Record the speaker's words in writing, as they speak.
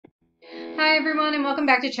Hi, everyone, and welcome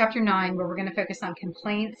back to Chapter 9, where we're going to focus on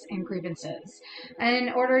complaints and grievances. And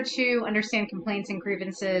in order to understand complaints and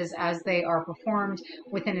grievances as they are performed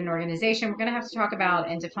within an organization, we're going to have to talk about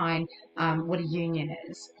and define what a union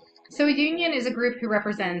is. So, a union is a group who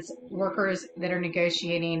represents workers that are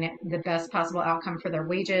negotiating the best possible outcome for their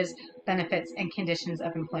wages, benefits, and conditions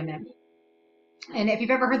of employment. And if you've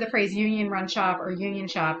ever heard the phrase union run shop or union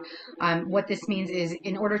shop, what this means is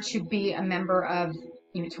in order to be a member of,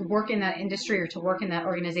 to work in that industry or to work in that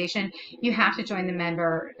organization, you have to join the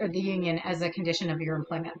member or the union as a condition of your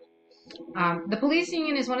employment. The police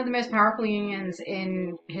union is one of the most powerful unions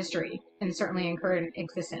in history and certainly in current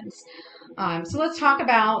existence. So let's talk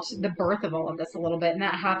about the birth of all of this a little bit, and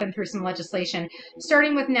that happened through some legislation,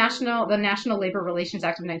 starting with the National Labor Relations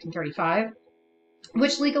Act of 1935,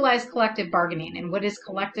 which legalized collective bargaining. And what is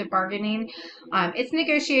collective bargaining? It's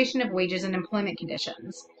negotiation of wages and employment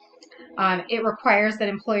conditions. It requires that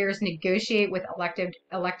employers negotiate with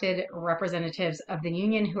elected representatives of the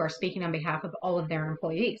union who are speaking on behalf of all of their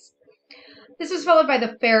employees. This was followed by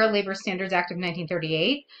the Fair Labor Standards Act of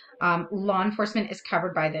 1938. Law enforcement is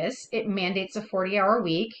covered by this. It mandates a 40-hour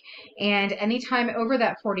week, and anytime over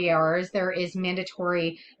that 40 hours, there is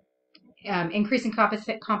mandatory increase in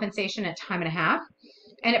compensation at time and a half.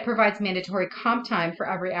 And it provides mandatory comp time for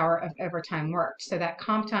every hour of overtime worked. So that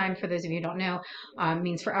comp time, for those of you who don't know,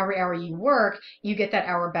 means for every hour you work, you get that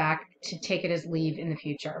hour back to take it as leave in the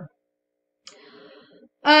future.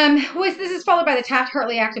 This is followed by the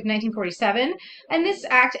Taft-Hartley Act of 1947, and this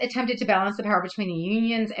act attempted to balance the power between the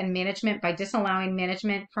unions and management by disallowing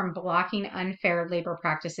management from blocking unfair labor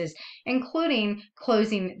practices, including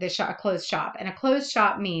closing a closed shop. And a closed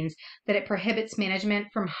shop means that it prohibits management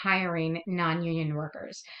from hiring non-union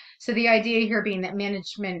workers. So the idea here being that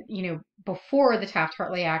management, before the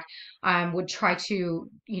Taft-Hartley Act, would try to,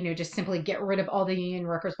 just simply get rid of all the union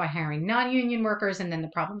workers by hiring non-union workers, and then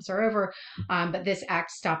the problems are over. But this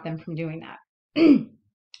act stopped them from doing that.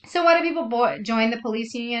 So why do people join the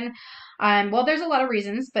police union? Well, there's a lot of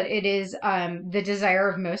reasons, but it is the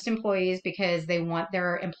desire of most employees because they want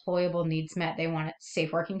their employable needs met. They want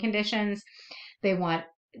safe working conditions. They want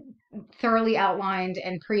thoroughly outlined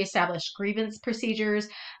and pre-established grievance procedures,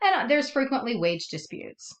 and there's frequently wage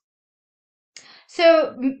disputes.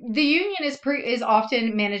 So the union is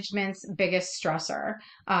often management's biggest stressor,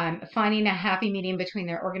 finding a happy medium between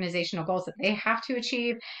their organizational goals that they have to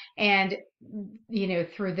achieve and,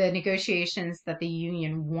 through the negotiations that the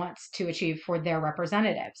union wants to achieve for their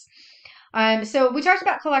representatives. So we talked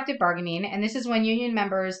about collective bargaining, and this is when union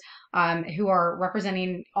members who are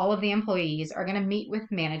representing all of the employees are going to meet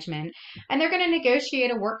with management, and they're going to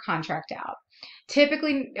negotiate a work contract out.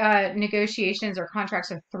 Typically, negotiations or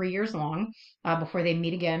contracts are 3 years long before they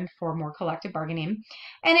meet again for more collective bargaining.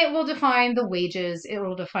 And it will define the wages, it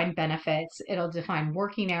will define benefits, it'll define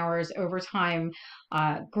working hours, overtime,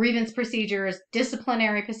 grievance procedures,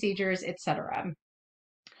 disciplinary procedures, etc.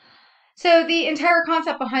 So the entire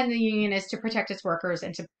concept behind the union is to protect its workers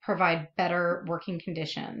and to provide better working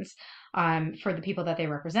conditions for the people that they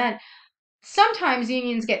represent. Sometimes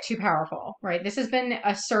unions get too powerful, right? This has been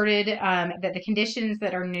asserted that the conditions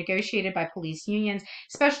that are negotiated by police unions,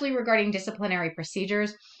 especially regarding disciplinary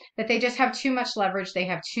procedures, that they just have too much leverage. They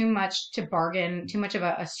have too much to bargain, too much of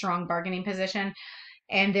a strong bargaining position.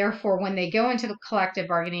 And therefore, when they go into the collective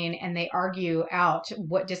bargaining and they argue out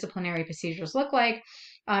what disciplinary procedures look like,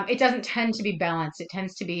 it doesn't tend to be balanced. It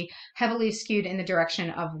tends to be heavily skewed in the direction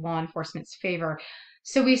of law enforcement's favor.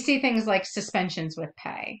 So we see things like suspensions with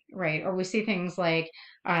pay, right? Or we see things like,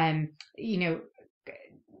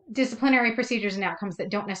 disciplinary procedures and outcomes that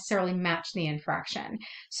don't necessarily match the infraction.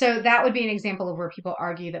 So that would be an example of where people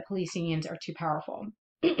argue that police unions are too powerful.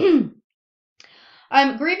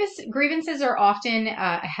 Grievances are often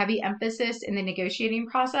a heavy emphasis in the negotiating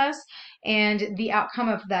process, and the outcome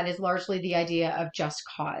of that is largely the idea of just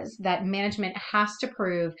cause, that management has to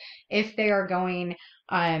prove if they are going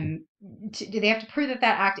they have to prove that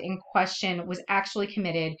that act in question was actually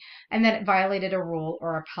committed and that it violated a rule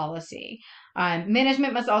or a policy.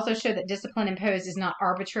 Management must also show that discipline imposed is not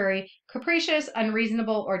arbitrary, capricious,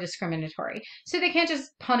 unreasonable, or discriminatory. So they can't just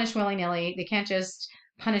punish willy-nilly. They can't just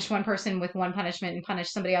punish one person with one punishment and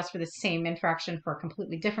punish somebody else for the same infraction for a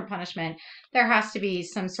completely different punishment. There has to be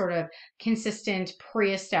some sort of consistent,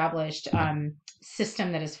 pre-established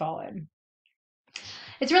system that is followed.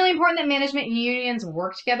 It's really important that management and unions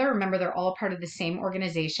work together. Remember, they're all part of the same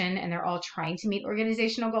organization and they're all trying to meet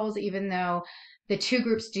organizational goals, even though the two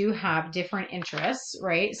groups do have different interests,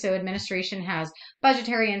 right? So administration has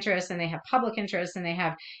budgetary interests and they have public interests and they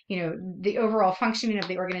have, the overall functioning of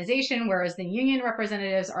the organization, whereas the union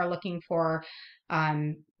representatives are looking for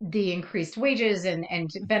the increased wages and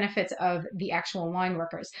benefits of the actual line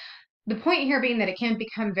workers. The point here being that it can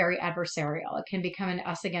become very adversarial. It can become an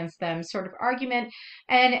us against them sort of argument.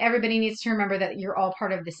 And everybody needs to remember that you're all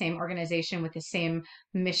part of the same organization with the same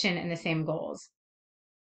mission and the same goals.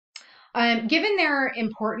 Given their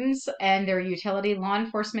importance and their utility, law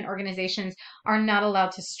enforcement organizations are not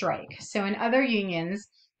allowed to strike. So in other unions,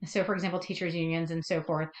 so for example, teachers unions and so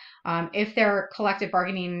forth, if their collective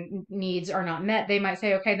bargaining needs are not met, they might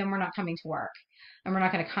say, okay, then we're not coming to work and we're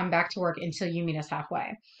not going to come back to work until you meet us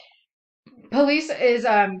halfway.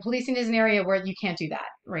 Policing is an area where you can't do that,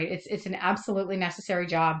 right? It's an absolutely necessary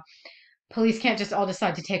job. Police can't just all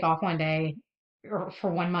decide to take off one day or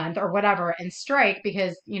for 1 month or whatever and strike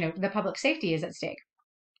because the public safety is at stake.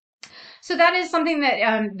 So that is something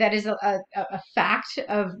that is a fact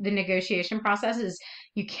of the negotiation process is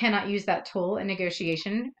you cannot use that tool in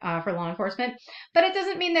negotiation for law enforcement, but it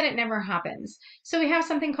doesn't mean that it never happens. So we have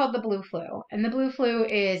something called the blue flu, and the blue flu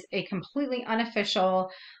is a completely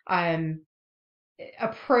unofficial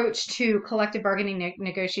approach to collective bargaining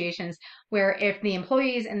negotiations where if the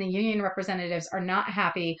employees and the union representatives are not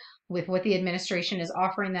happy with what the administration is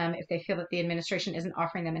offering them, if they feel that the administration isn't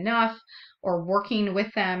offering them enough or working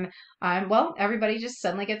with them, well, everybody just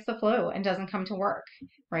suddenly gets the flu and doesn't come to work,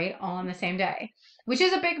 right? All on the same day, which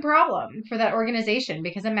is a big problem for that organization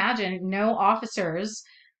because imagine no officers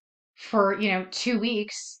for 2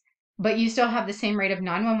 weeks, but you still have the same rate of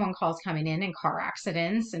 911 calls coming in and car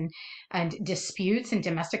accidents and disputes and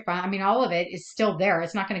domestic violence. I mean, all of it is still there.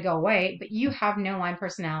 It's not going to go away, but you have no line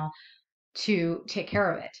personnel to take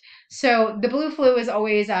care of it. So the blue flu is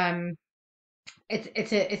always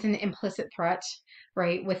it's an implicit threat,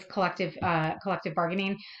 right, with collective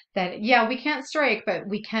bargaining that we can't strike, but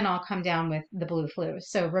we can all come down with the blue flu.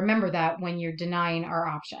 So remember that when you're denying our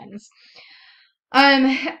options.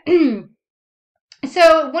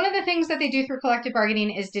 So one of the things that they do through collective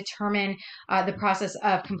bargaining is determine the process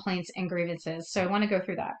of complaints and grievances. So I want to go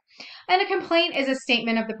through that. And a complaint is a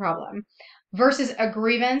statement of the problem versus a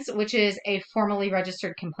grievance, which is a formally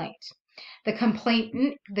registered complaint. The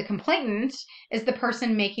complainant is the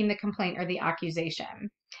person making the complaint or the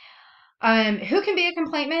accusation. Who can be a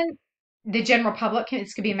complainant? The general public.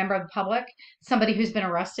 This could be a member of the public, somebody who's been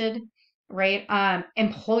arrested, right?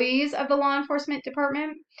 Employees of the law enforcement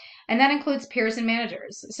department, and that includes peers and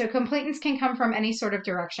managers. So complainants can come from any sort of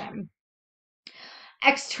direction.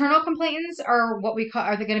 External complainants are what we call,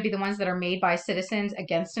 are they going to be the ones that are made by citizens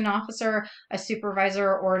against an officer, a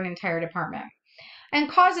supervisor, or an entire department. And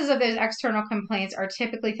causes of those external complaints are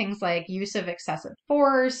typically things like use of excessive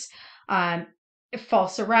force,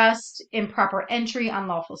 false arrest, improper entry,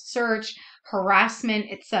 unlawful search, harassment,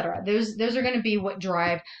 etc. Those are going to be what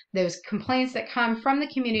drive those complaints that come from the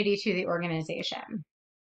community to the organization.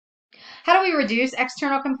 How do we reduce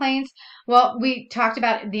external complaints? Well, we talked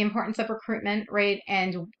about the importance of recruitment, right?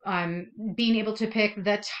 And being able to pick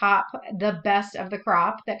the best of the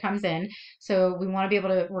crop that comes in. So we want to be able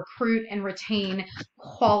to recruit and retain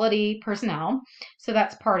quality personnel. So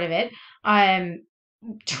that's part of it.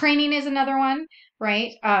 Training is another one,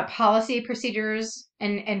 right? Policy, procedures,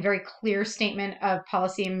 and very clear statement of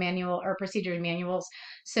policy and manual or procedures manuals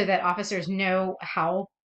so that officers know how,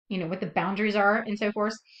 what the boundaries are and so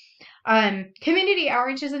forth. Community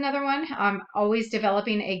outreach is another one. Always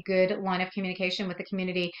developing a good line of communication with the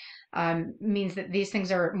community means that these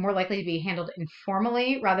things are more likely to be handled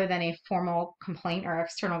informally rather than a formal complaint or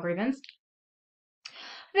external grievance.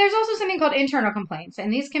 There's also something called internal complaints,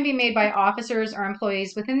 and these can be made by officers or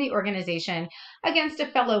employees within the organization against a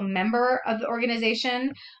fellow member of the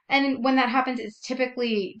organization. And when that happens, it's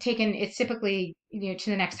typically to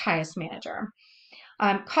the next highest manager.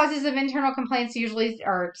 Causes of internal complaints usually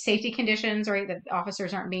are safety conditions, right? That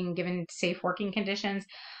officers aren't being given safe working conditions,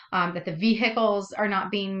 that the vehicles are not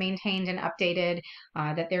being maintained and updated,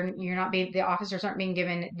 that the officers aren't being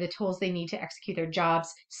given the tools they need to execute their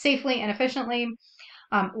jobs safely and efficiently.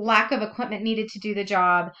 Lack of equipment needed to do the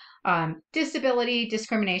job, disability,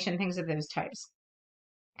 discrimination, things of those types.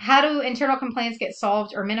 How do internal complaints get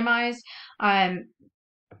solved or minimized?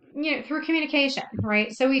 Through communication,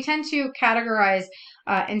 right? So we tend to categorize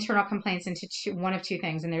internal complaints into one of two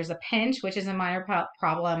things. And there's a pinch, which is a minor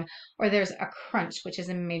problem, or there's a crunch, which is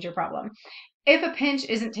a major problem. If a pinch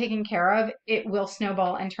isn't taken care of, it will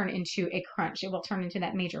snowball and turn into a crunch. It will turn into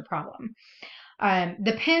that major problem.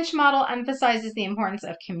 The pinch model emphasizes the importance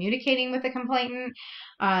of communicating with the complainant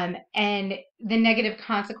and the negative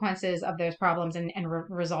consequences of those problems and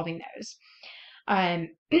resolving those.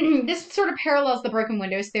 This sort of parallels the broken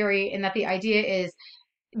windows theory in that the idea is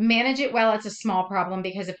manage it while it's a small problem,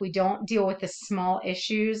 because if we don't deal with the small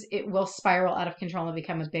issues, it will spiral out of control and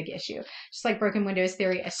become a big issue. Just like broken windows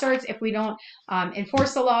theory asserts, if we don't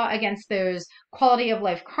enforce the law against those quality of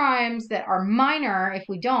life crimes that are minor, if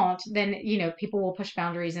we don't, then people will push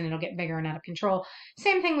boundaries and it'll get bigger and out of control.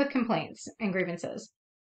 Same thing with complaints and grievances.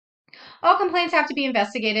 All complaints have to be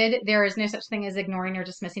investigated. There is no such thing as ignoring or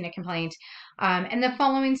dismissing a complaint. And the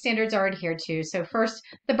following standards are adhered to. So first,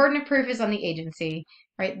 the burden of proof is on the agency,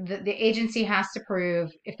 right? The agency has to prove,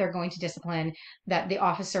 if they're going to discipline, that the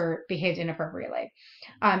officer behaved inappropriately.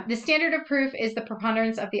 The standard of proof is the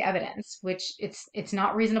preponderance of the evidence, which it's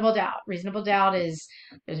not reasonable doubt. Reasonable doubt is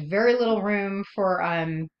there's very little room for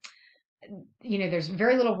there's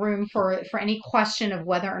very little room for any question of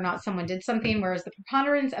whether or not someone did something, whereas the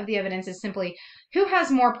preponderance of the evidence is simply who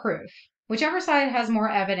has more proof. Whichever side has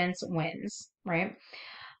more evidence wins, right?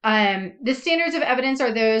 The standards of evidence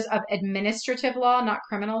are those of administrative law, not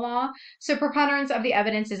criminal law. So preponderance of the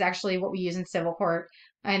evidence is actually what we use in civil court,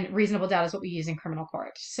 and reasonable doubt is what we use in criminal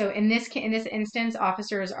court. So in this instance,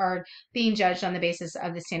 officers are being judged on the basis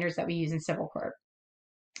of the standards that we use in civil court.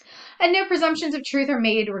 And no presumptions of truth are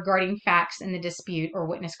made regarding facts in the dispute or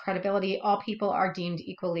witness credibility. All people are deemed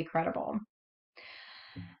equally credible.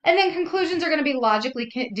 And then conclusions are going to be logically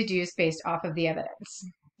deduced based off of the evidence.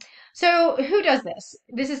 So who does this?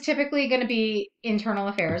 This is typically going to be internal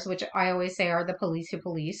affairs, which I always say are the police who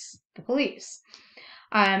police the police.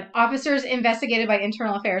 Officers investigated by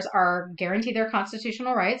internal affairs are guaranteed their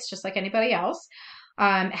constitutional rights, just like anybody else.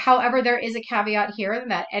 However, there is a caveat here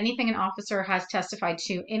that anything an officer has testified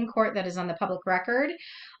to in court that is on the public record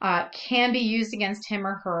can be used against him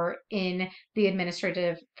or her in the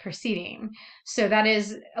administrative proceeding. So that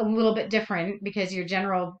is a little bit different, because your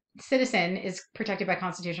general citizen is protected by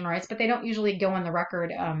constitutional rights, but they don't usually go on the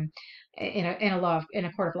record in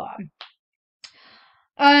a court of law.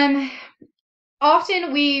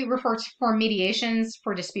 Often we refer to for mediations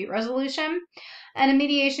for dispute resolution. And a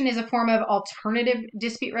mediation is a form of alternative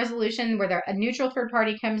dispute resolution where a neutral third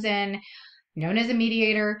party comes in, known as a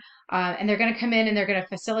mediator, and they're going to come in and they're going to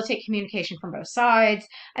facilitate communication from both sides,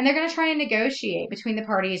 and they're going to try and negotiate between the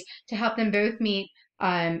parties to help them both meet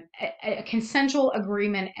a consensual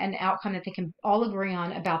agreement and outcome that they can all agree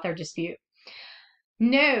on about their dispute.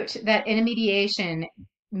 Note that in a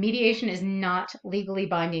mediation is not legally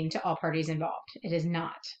binding to all parties involved. It is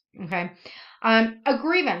not. Okay. A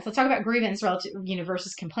grievance. Let's talk about grievance relative,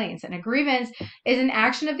 versus complaints. And a grievance is an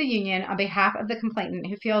action of the union on behalf of the complainant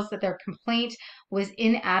who feels that their complaint was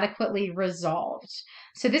inadequately resolved.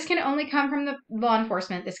 So this can only come from the law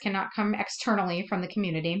enforcement. This cannot come externally from the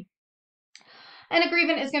community. And a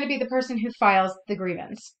grievant is going to be the person who files the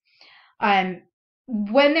grievance.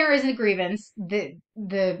 When there is a grievance,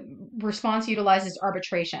 the response utilizes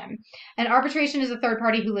arbitration. And arbitration is a third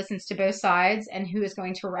party who listens to both sides and who is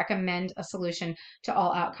going to recommend a solution to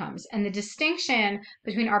all outcomes. And the distinction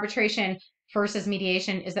between arbitration versus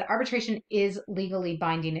mediation is that arbitration is legally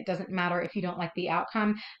binding. It doesn't matter if you don't like the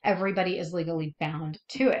outcome. Everybody is legally bound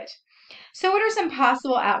to it. So what are some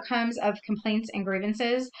possible outcomes of complaints and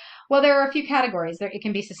grievances? Well, there are a few categories. It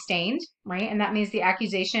can be sustained, right? And that means the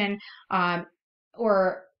accusation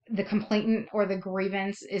or the complainant or the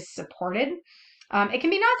grievance is supported. It can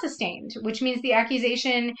be not sustained, which means the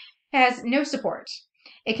accusation has no support.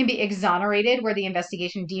 It can be exonerated, where the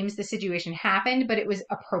investigation deems the situation happened, but it was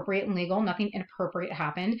appropriate and legal. Nothing inappropriate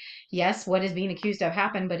happened. Yes, what is being accused of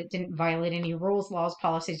happened, but it didn't violate any rules, laws,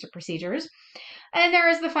 policies, or procedures. And there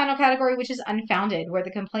is the final category, which is unfounded, where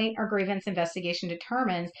the complaint or grievance investigation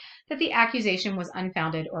determines that the accusation was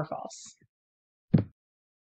unfounded or false.